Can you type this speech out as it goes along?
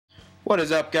What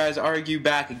is up, guys? Argue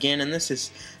back again, and this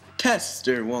is test,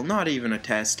 or well, not even a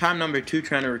test. Time number 2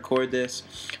 trying to record this.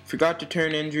 Forgot to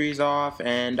turn injuries off,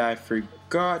 and I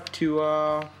forgot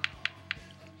to,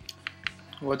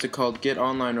 what's it called? Get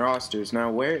online rosters. Now,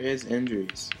 where is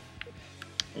injuries?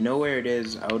 I know where it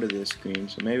is out of this screen,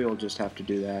 so maybe we'll just have to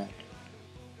do that.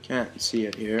 Can't see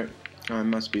it here. I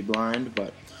must be blind,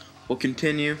 but we'll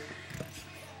continue.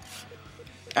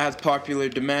 As popular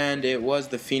demand, it was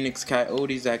the Phoenix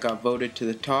Coyotes that got voted to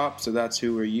the top, so that's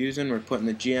who we're using. We're putting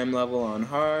the GM level on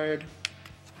hard.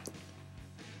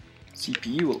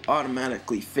 CPU will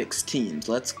automatically fix teams.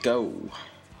 Let's go.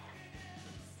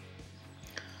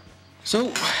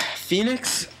 So,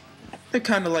 Phoenix, they're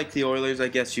kind of like the Oilers, I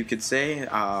guess you could say,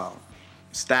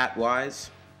 stat-wise.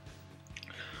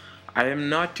 I am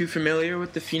not too familiar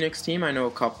with the Phoenix team. I know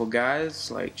a couple guys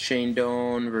like Shane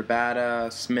Doan, Rabada,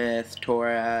 Smith,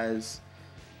 Torres.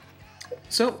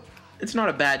 So, it's not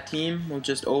a bad team. We'll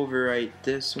just overwrite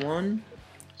this one.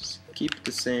 Just keep it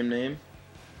the same name.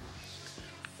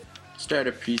 Start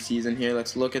a preseason here.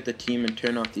 Let's look at the team and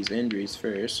turn off these injuries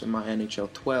first. So my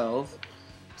NHL 12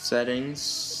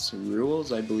 settings,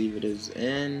 rules, I believe it is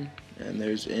in. And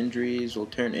there's injuries. We'll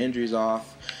turn injuries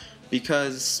off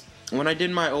because when I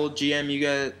did my old GM, you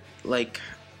guys, like,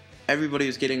 everybody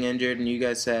was getting injured, and you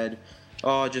guys said,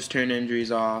 oh, just turn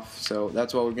injuries off. So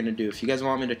that's what we're going to do. If you guys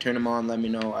want me to turn them on, let me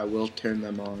know. I will turn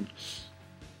them on.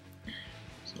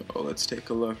 So let's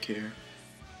take a look here.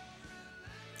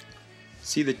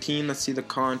 See the team. Let's see the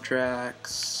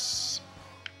contracts.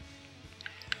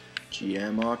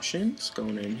 GM options.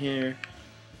 Going in here.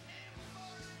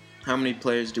 How many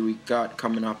players do we got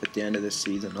coming up at the end of this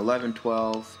season? 11,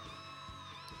 12.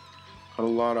 Got a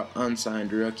lot of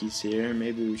unsigned rookies here.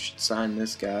 Maybe we should sign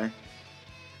this guy.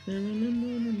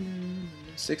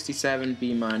 67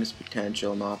 B-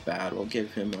 potential, not bad. We'll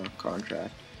give him a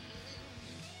contract.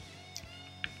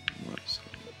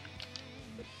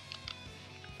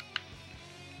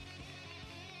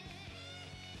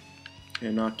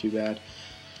 Okay, not too bad.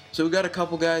 So we got a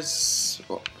couple guys.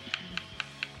 Oh,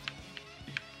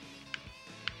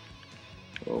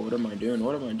 what am I doing?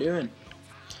 What am I doing?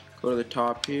 Go to the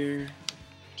top here.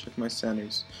 Check my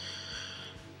centers.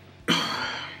 I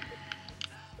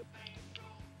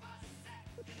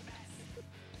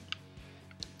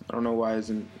don't know why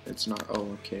it's not.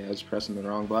 Oh, okay. I was pressing the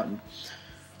wrong button.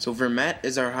 So Vermette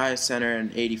is our highest center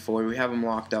in 84. We have him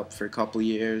locked up for a couple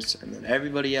years, and then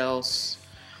everybody else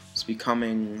is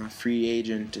becoming a free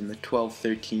agent in the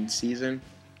 12-13 season.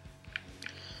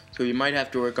 So we might have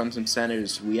to work on some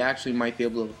centers. We actually might be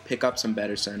able to pick up some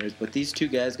better centers, but these two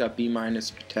guys got B-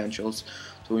 potentials,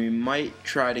 so we might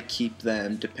try to keep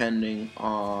them depending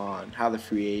on how the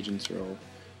free agents roll.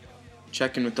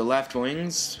 Checking with the left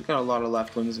wings. We got a lot of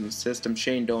left wings in the system.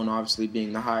 Shane Doan obviously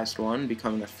being the highest one,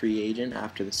 becoming a free agent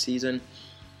after the season.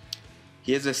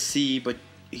 He is a C, but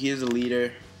he is a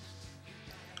leader.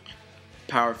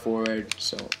 Power forward,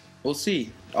 so we'll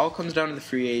see. It all comes down to the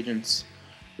free agents.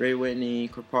 Ray Whitney,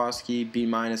 Korpowski, B-.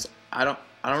 I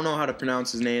don't know how to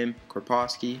pronounce his name.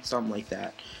 Korpowski, something like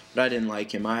that. But I didn't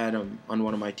like him. I had him on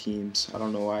one of my teams. I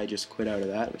don't know why I just quit out of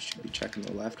that. We should be checking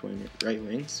the left wing, right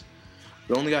wings.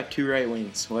 We only got 2 right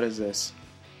wings. What is this?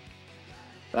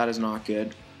 That is not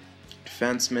good.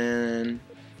 Defenseman.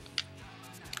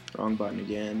 Wrong button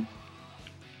again.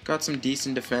 Got some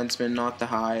decent defensemen, not the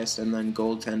highest, and then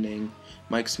goaltending,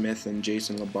 Mike Smith and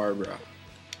Jason LaBarbera.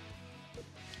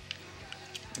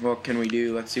 What can we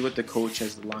do? Let's see what the coach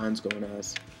has the lines going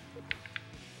as.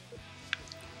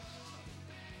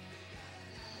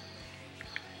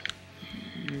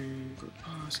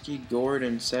 Korpowski,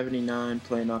 Gordon, 79,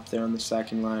 playing up there on the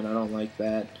second line. I don't like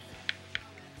that.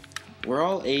 We're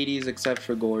all 80s except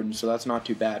for Gordon, so that's not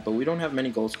too bad. But we don't have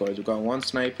many goal scorers. We've got 1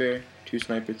 sniper, 2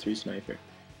 sniper, 3 sniper.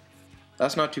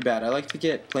 That's not too bad. I like to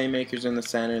get playmakers in the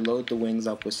center, load the wings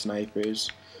up with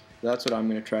snipers. That's what I'm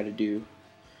going to try to do.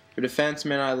 For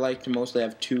defensemen, I like to mostly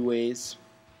have 2 ways.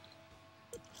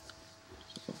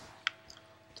 So,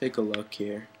 take a look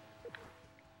here.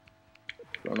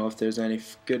 Don't know if there's any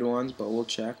good ones, but we'll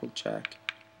check.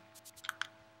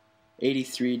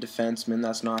 83 defensemen,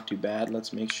 that's not too bad.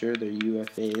 Let's make sure they're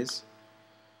UFAs.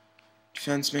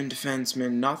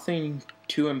 Defensemen, nothing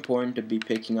too important to be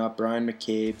picking up. Ryan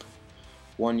McCabe,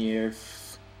 1 year.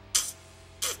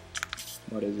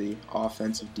 What is he?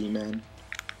 Offensive D-man.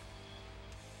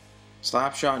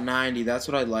 Slapshot 90, that's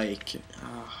what I like.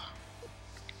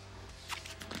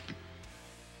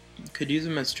 Could use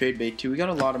him as trade bait too. We got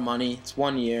a lot of money. It's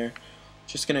 1 year.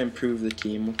 Just going to improve the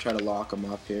team. We'll try to lock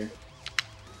him up here.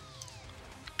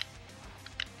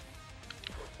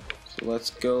 So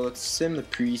let's go. Let's sim the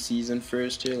preseason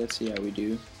first here. Let's see how we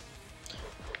do.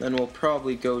 Then we'll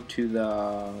probably go to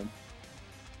the...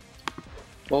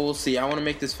 Well, we'll see. I want to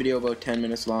make this video about 10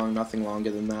 minutes long, nothing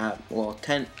longer than that. Well,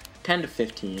 10 to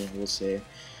 15, we'll say.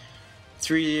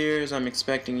 3 years, I'm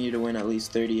expecting you to win at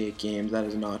least 38 games. That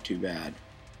is not too bad.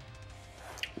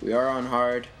 We are on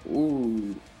hard.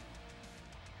 Ooh.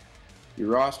 Your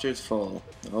roster's full.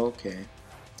 Okay.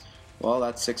 Well,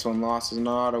 that 6-1 loss is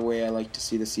not a way I like to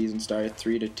see the season start.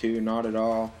 3-2, not at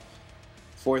all.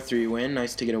 4-3 win.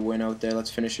 Nice to get a win out there. Let's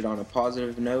finish it on a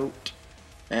positive note.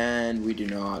 And we do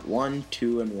not.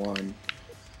 1-2-1.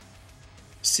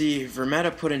 See,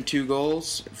 Vermetta put in 2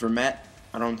 goals.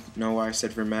 I don't know why I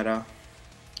said Vermetta.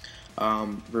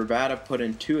 Verbata put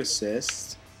in 2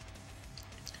 assists.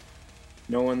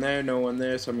 No one there, no one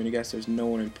there, so I'm going to guess there's no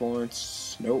one in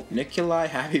points. Nope. Nikolai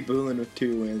Habibulin with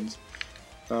 2 wins.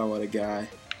 Oh, what a guy.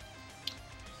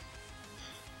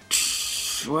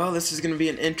 Well, this is going to be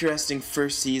an interesting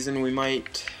first season. We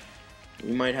might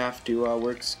have to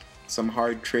work some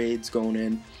hard trades going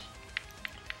in.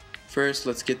 First,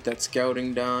 let's get that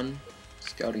scouting done.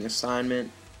 Scouting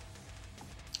assignment.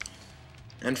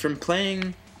 And from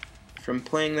playing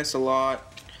this a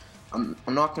lot, I'm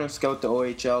not going to scout the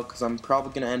OHL because I'm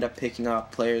probably going to end up picking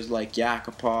up players like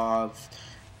Yakupov,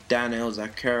 Daniil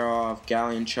Zakharov,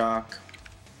 Galyanchuk,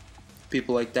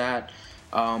 people like that.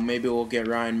 Maybe we'll get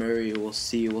Ryan Murray. We'll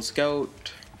see. We'll scout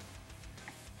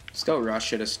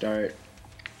Russia to start.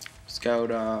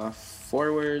 Scout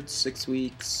forwards, 6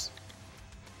 weeks.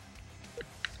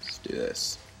 Let's do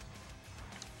this.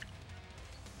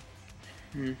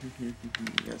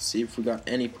 Let's see if we got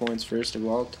any points first of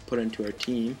all to put into our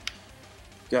team.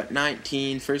 Got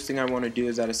 19. First thing I want to do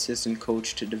is that assistant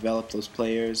coach to develop those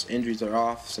players. Injuries are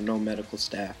off, so no medical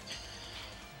staff.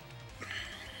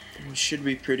 We should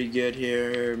be pretty good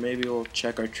here. Maybe we'll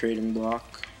check our trading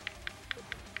block.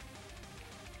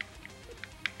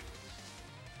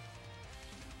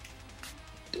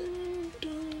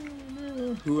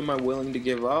 Who am I willing to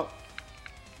give up?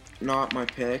 Not my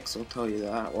picks, I'll tell you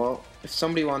that. Well, if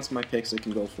somebody wants my picks, they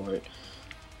can go for it.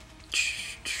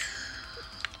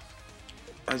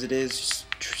 As it is,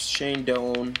 Shane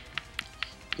Doan.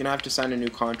 You're gonna have to sign a new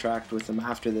contract with him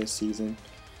after this season.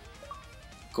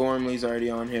 Gormley's already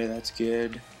on here, that's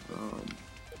good.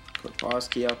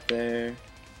 Korpowski up there.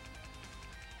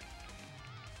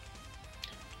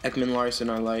 Ekman Larson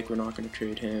I like, we're not going to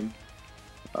trade him.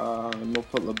 And we'll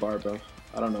put LaBarba.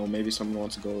 I don't know, maybe someone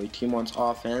wants a goalie. Team wants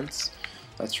offense.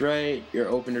 That's right, you're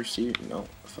open to receive. No,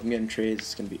 if I'm getting trades,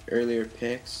 it's going to be earlier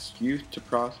picks. Youth to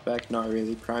prospect, not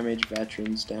really. Prime age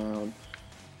veterans down.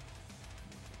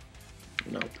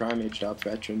 No, prime aged up,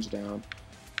 veterans down.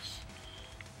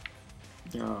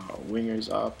 Wingers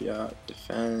up, yeah.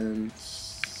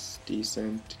 Defense,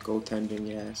 decent. Goaltending,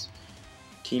 yes.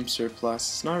 Team surplus,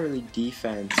 it's not really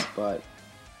defense, but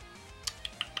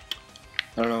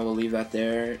I don't know, we'll leave that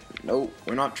there. Nope,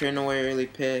 we're not trading away early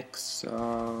picks.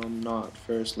 Not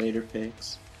first, later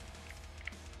picks.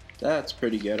 That's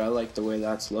pretty good. I like the way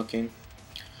that's looking.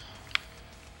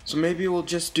 So maybe we'll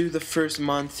just do the first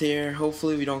month here.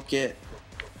 Hopefully we don't get...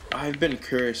 I've been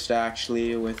cursed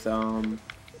actually with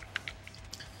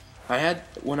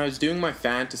when I was doing my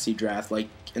fantasy draft, like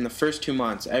in the first 2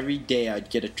 months, every day I'd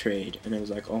get a trade, and it was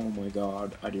like, oh my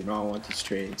god, I do not want these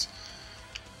trades.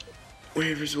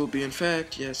 Waivers will be in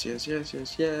fact, yes.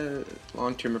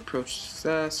 Long-term approach to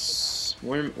success.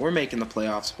 We're making the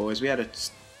playoffs, boys. We had a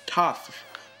tough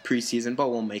preseason, but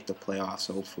we'll make the playoffs,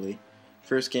 hopefully.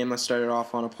 First game, let's start it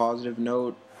off on a positive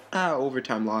note.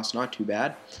 Overtime loss, not too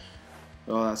bad.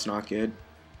 Oh, that's not good.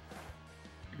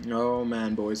 Oh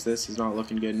man, boys, this is not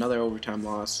looking good. Another overtime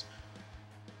loss.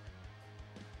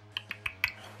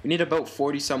 We need about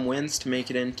 40-some wins to make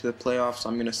it into the playoffs.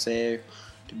 I'm going to say,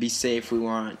 to be safe, we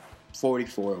want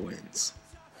 44 wins.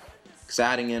 Because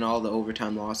adding in all the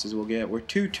overtime losses we'll get, we're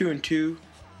 2-2-2.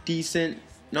 Decent,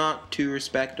 not too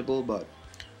respectable, but...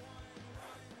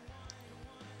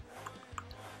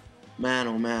 Man,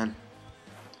 oh man.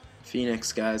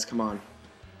 Phoenix, guys, come on.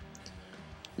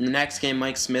 In the next game,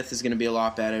 Mike Smith is going to be a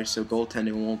lot better, so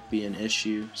goaltending won't be an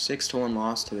issue. 6-1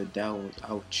 loss to the Devils.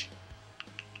 Ouch.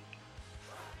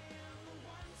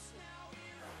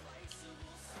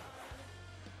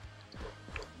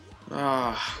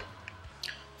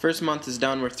 First month is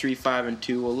done. We're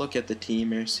 3-5-2. We'll look at the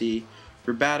team here. See,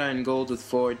 Verbata in gold with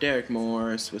 4. Derek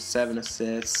Morris with 7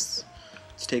 assists.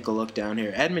 Let's take a look down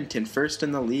here. Edmonton first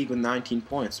in the league with 19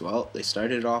 points. Well, they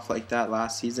started it off like that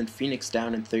last season. Phoenix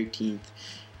down in 13th.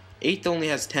 8th only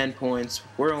has 10 points.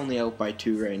 We're only out by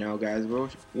 2 right now, guys.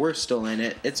 We're still in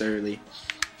it. It's early.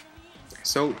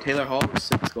 So Taylor Hall with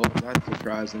 6 goals. That's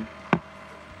surprising.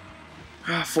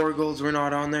 4 goals were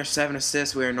not on there. 7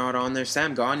 assists we are not on there.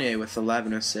 Sam Gagner with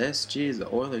 11 assists. Jeez, the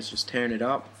Oilers just tearing it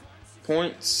up.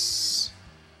 Points.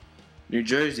 New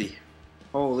Jersey.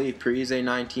 Holy, Parise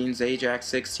 19, Zajac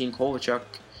 16, Kovalchuk.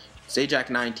 Zajac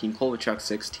 19, Kovalchuk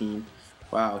 16.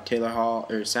 Wow, Taylor Hall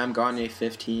or Sam Gagner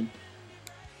 15.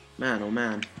 Man, oh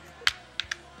man.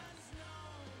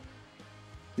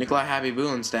 Nikolai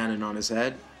Habibulin standing on his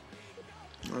head.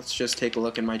 Let's just take a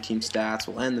look at my team stats.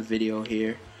 We'll end the video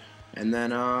here, and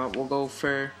then we'll go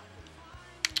for.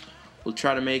 We'll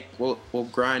try to make. We'll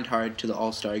grind hard to the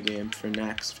All-Star game for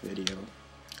next video.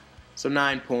 So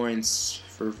 9 points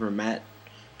for Vermette.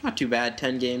 Not too bad.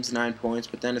 10 games, 9 points,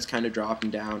 but then it's kind of dropping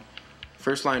down.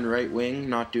 First line right wing,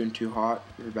 not doing too hot.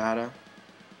 Rabada.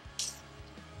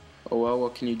 Oh well,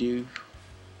 what can you do?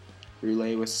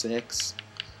 Roulet with 6.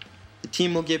 The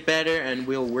team will get better, and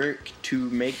we'll work to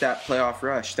make that playoff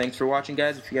rush. Thanks for watching,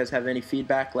 guys. If you guys have any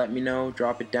feedback, let me know.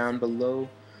 Drop it down below.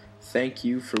 Thank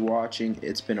you for watching.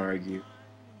 It's been Argue.